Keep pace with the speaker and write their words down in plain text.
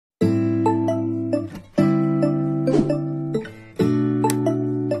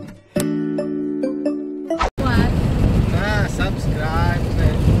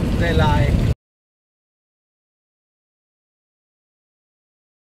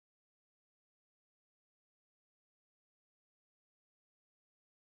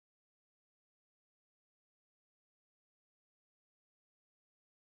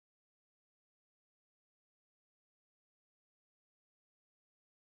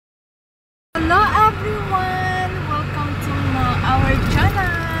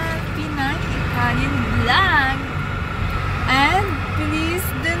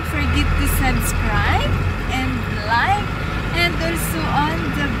subscribe and like and also on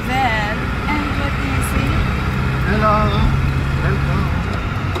the bell. And what do you say? Hello. Welcome.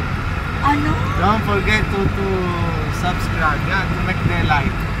 Ano? Don't forget to subscribe, yeah, to make the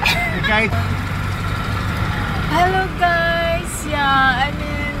like. Okay? Hello guys. Yeah,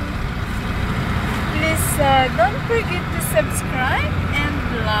 please don't forget to subscribe and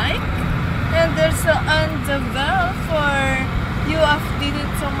like and also on the bell for you updated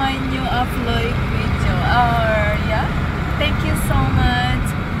to my new upload video. Yeah, thank you so much.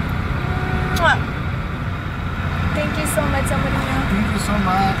 Mwah. Thank you so much, Amarillo. Thank you so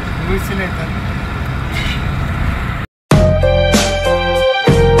much. We'll see you later.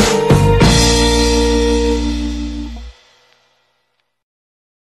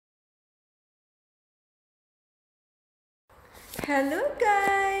 Hello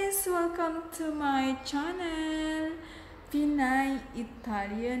guys! Welcome to my channel, Pinay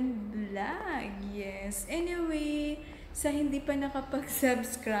Italian Vlog. Yes, anyway, sa hindi pa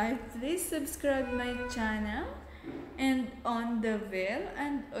nakapag-subscribe, please subscribe my channel and on the bell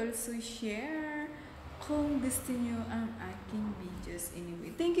and also share kung gusto nyo ang aking videos.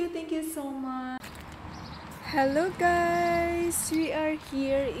 Anyway, thank you so much. Hello guys! We are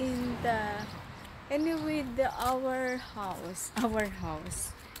here in our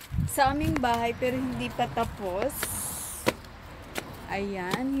house. Sa aming bahay, pero hindi pa tapos.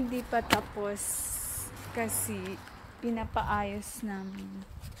 Ayan, hindi pa tapos kasi pinapaayos namin.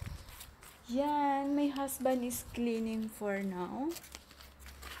 Yan, my husband is cleaning for now.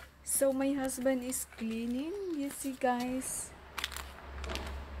 So, my husband is cleaning. You see guys.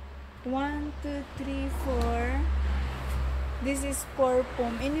 1, 2, 3, 4. This is for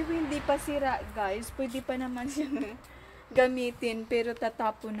foam. Anyway, hindi pa sira guys. Pwede pa naman siyang gamitin. Pero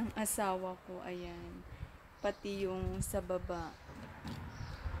tatapo ng asawa ko. Ayan. Pati yung sa baba.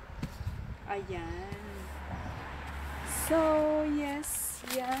 Ayan. So, yes.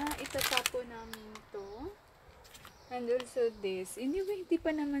 Yeah. Itatapo namin to. And also this. Anyway, hindi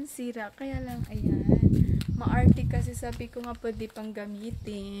pa naman sira. Kaya lang, ayan. Maarte kasi sabi ko nga pwede pang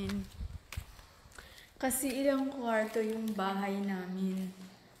gamitin. Kasi ilang kwarto yung bahay namin.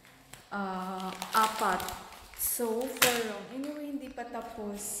 4. So, anyway, hindi pa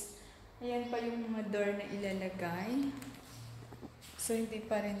tapos. Ayan pa yung mga door na ilalagay. So, hindi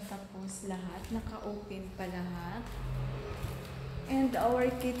pa rin tapos lahat. Naka-open pa lahat. And our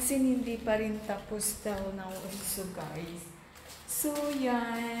kitchen hindi pa rin tapos daw now also, guys. So,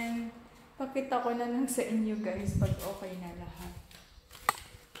 yan. Pakita ko na lang sa inyo, guys, pag okay na lahat.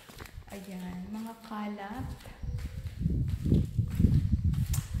 Ayan, mga kalat.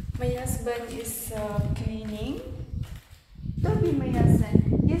 My husband is cleaning. Toby, my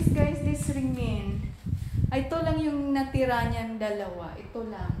husband. Yes, guys, this remain. Ito lang yung natira niyang dalawa. Ito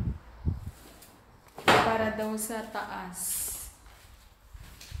lang. Para daw sa taas.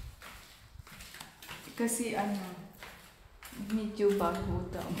 Kasi medyo bago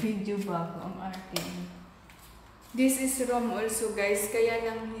daw. Medyo bago ang ating. This is room also guys, kaya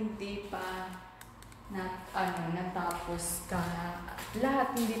lang hindi pa natapos ka.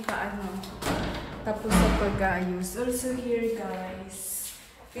 Lahat hindi pa tapos sa pag-ayos. Also here guys,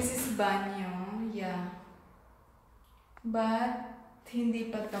 this is banyo, yeah. But hindi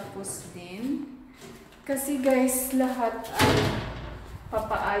pa tapos din. Kasi guys, lahat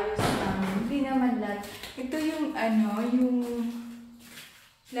papaayos namin. Hindi naman lahat. Ito yung yung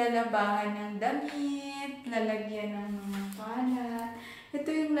lalabahan ng damit, lalagyan ng mga kalat. Ito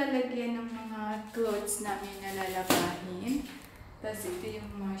yung lalagyan ng mga clothes namin na lalabahin. Tapos ito yung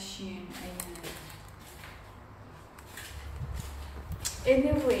machine. Ayan.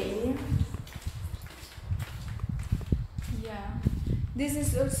 Anyway, yeah. This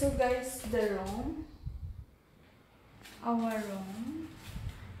is also guys the room. Our room.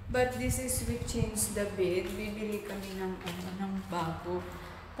 But this is we change the bed. Bibili kami ng bago.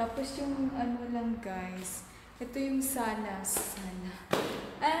 Tapos yung lang guys, ito yung sala.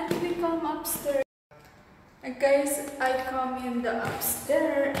 And we come upstairs. And guys, I come in the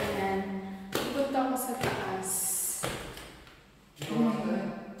upstairs and punta ko sa taas.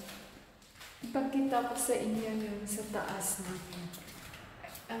 Ipakita ko sa inyo yung sa taas namin.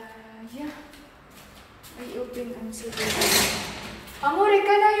 Yeah. I open ang sa door. Amore,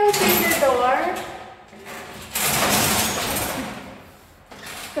 can I open the door?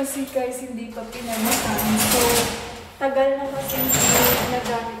 Kasi guys, hindi pa pinamatan. So, tagal na kasi hindi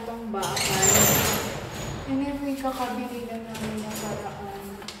nagamit tong bahay. And then, may kakabili lang namin na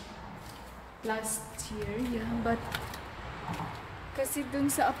paraan last year. Yeah, but kasi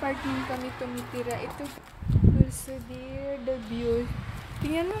dun sa apartment kami tumitira. Ito, also there, the view.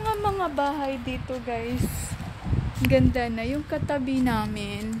 Tingnan mo nga mga bahay dito, guys. Ganda na. Yung katabi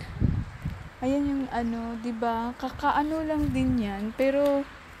namin. Ayan yung ano, 'di ba? Kakaano lang din 'yan, pero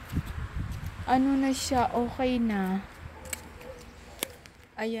ano na siya, okay na.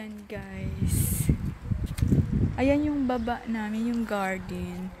 Ayan, guys. Ayan yung baba namin, yung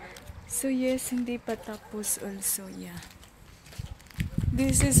garden. So yes, hindi pa tapos also, yeah.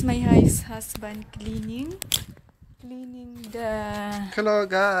 This is my husband cleaning the Hello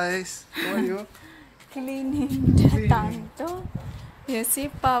guys, how are you? cleaning the tanto. Yes, see,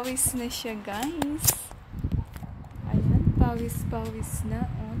 pawis na siya, guys. Ayan, pawis na.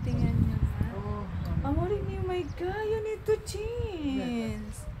 Oh, tingnan nyo nga. Amorin niyo, my God, you need to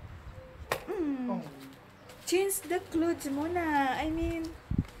change. Change the clothes muna. I mean,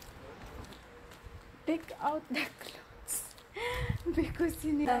 take out the clothes. Because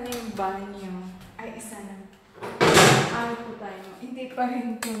you need taming banyo. Ay, isa na. Ayaw po tayo. Hindi pa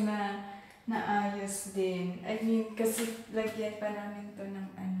rin ito na naayos din. I mean, kasi lagyan pa namin to ng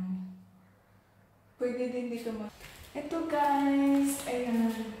ano. Pwede din dito mo. Ito guys,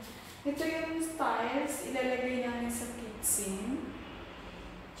 ayan. Ito yung tiles, ilalagay namin sa kitchen.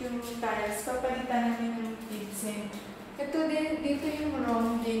 Yung tiles, papalitan namin ng kitchen. Ito din, dito yung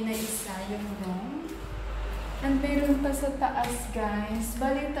room din na isa, yung room. And meron pa sa taas guys,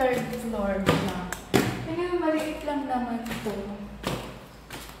 bali third floor lang. Kaya maliit lang naman ito.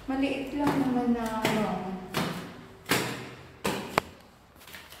 Maliit lang naman na room.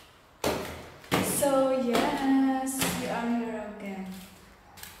 So yes, we are here again.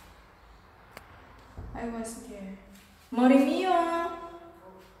 I was here. Mori mio!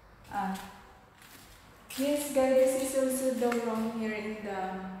 Yes guys, this is also the room here in the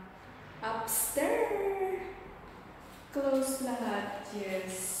upstairs. Close lahat,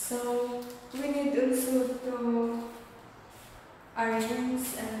 yes. So, we need also to arrange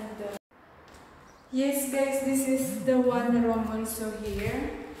and yes guys, this is the one room also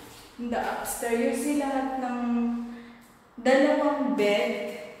here. In the upstairs, you see lahat ng dalawang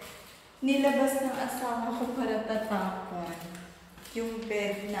bed. Nilabas ng asawa ko para tatapon. Yung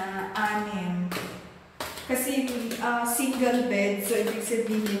bed na 6. Kasi single bed, so ibig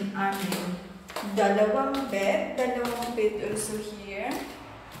sabihin 6. Dalawang bed also here.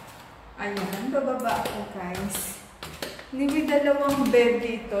 Ayan, bababa ako guys. May dalawang bed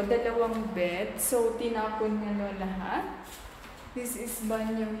dito, dalawang bed. So, tinapon niya lahat. This is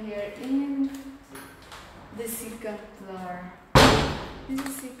banyo here in the second floor. This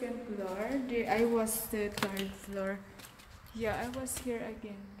is second floor. I was the third floor. Yeah, I was here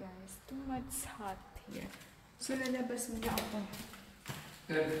again, guys. Too much hot here. So, lalabas muna ako.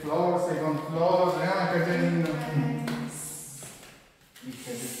 Third floor, second floor, Guys,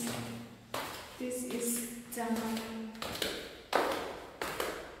 this is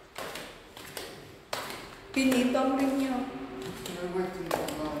pinitong rin nyo.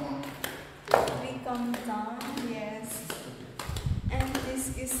 We come down, yes. And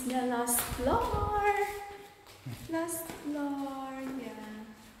this is the last floor. Last floor, yeah.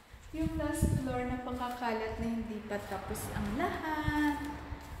 Yung last floor, napakakalat na hindi pa tapos ang lahat.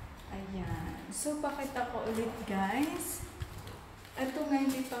 Ayan. So, pakita ko ulit, guys. Ito nga,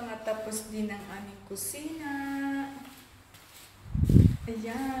 hindi pa nga tapos din ang aming kusina.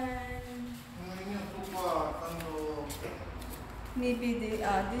 Ayan. Maybe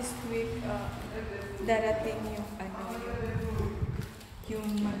this week, darating yung yung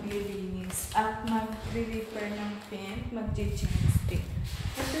maglilinis at magre-repair ng paint, mag-change paint.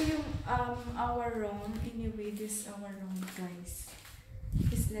 Ito yung our room. Anyway, this is our room, guys.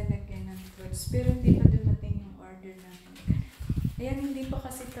 Is lalagyan ng clothes. Pero hindi pa dumating yung order namin. Ayan, hindi pa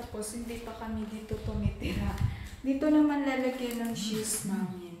kasi tapos. Hindi pa kami dito tumitira. Dito naman lalagyan ng shoes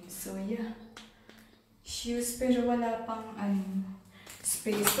namin. So, yeah. Shoes, pero wala pang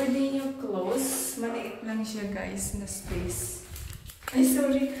space. Pwede yung clothes. Maliit lang siya, guys, na space. Ay,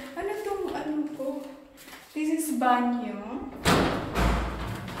 sorry. Ano tong ko? This is banyo.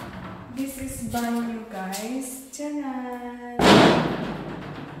 This is banyo, guys. Tcharan!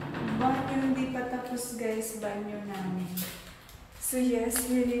 Banyo, hindi pa tapos, guys, banyo namin. So, yes,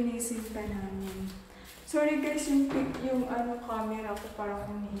 nilinisin pa namin. Sorry, guys, yung camera ko parang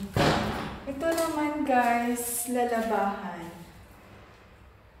umiikot. Ito naman, guys, lalabahan.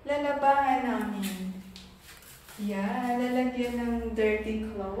 Lalabahan namin. Yeah, lalagyan ng dirty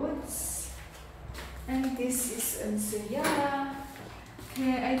clothes. And this is also, yeah.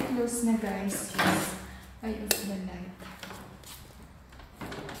 Okay, I close na, guys. Yes. I off the light.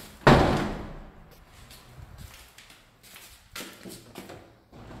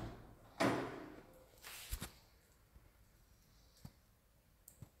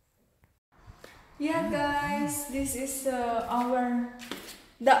 Yeah guys, this is the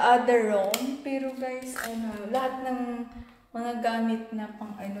other room. Pero guys, lahat ng mga gamit na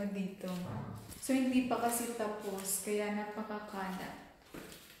pang dito. So hindi pa kasi tapos, kaya napakakalat.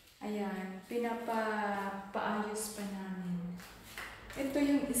 Ayan, paayos pa namin. Ito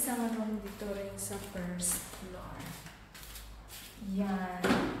yung isang room dito rin sa first floor. Yan.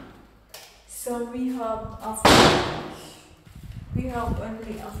 So we have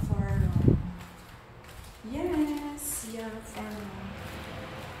only a 4 room. Yes, yeah, 4 room.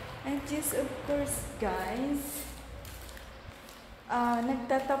 And just of course guys,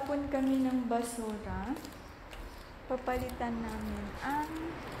 nagtatapon kami ng basura. Papalitan namin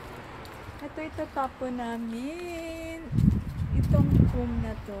ito itatapon namin. Itong room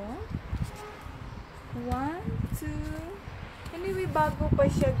na to. 1, 2. Anyway, bago pa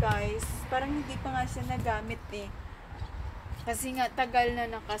siya guys. Parang hindi pa nga siya nagamit eh. Kasi nga tagal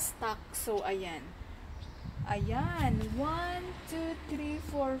na nakastock. So ayan. Ayan. 1, 2, 3,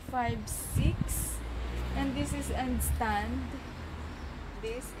 4, 5, 6. And this is and stand.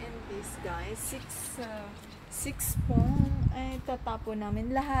 This and this guys. 6 pong ay tatapon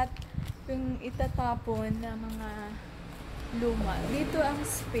namin. Lahat yung itatapon na mga luma. Dito ang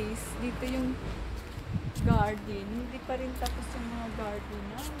space. Dito yung garden. Hindi pa rin tapos yung mga garden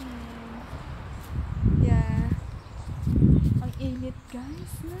namin. Yeah. Ang init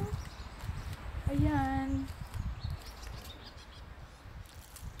guys na. Ayan.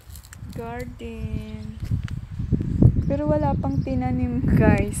 Garden. Pero wala pang tinanim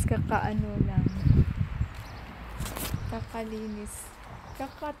guys. Kakaano lang. Kakalinis.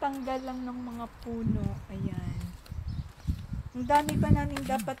 Kakatanggal lang ng mga puno. Ayan. Ang dami pa namin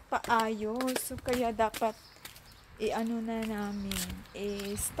dapat paayos. So, kaya dapat na namin.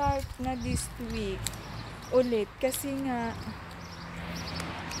 Start na this week ulit. Kasi nga,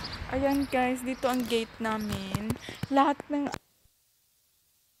 ayan guys, dito ang gate namin. Lahat ng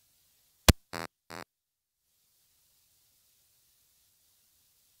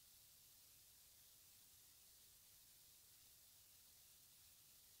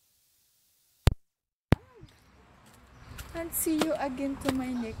and see you again to my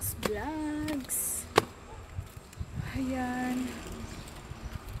next vlogs. Ayan.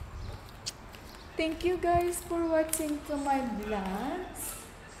 Thank you guys for watching to my vlogs.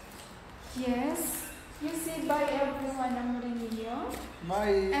 Yes. You say bye everyone ng Renio.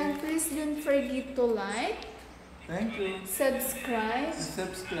 Bye. And please don't forget to like. Thank you. Subscribe.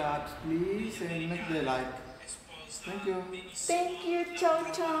 Subscribe please and make the like. Thank you. Thank you. Ciao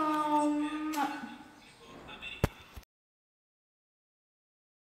ciao.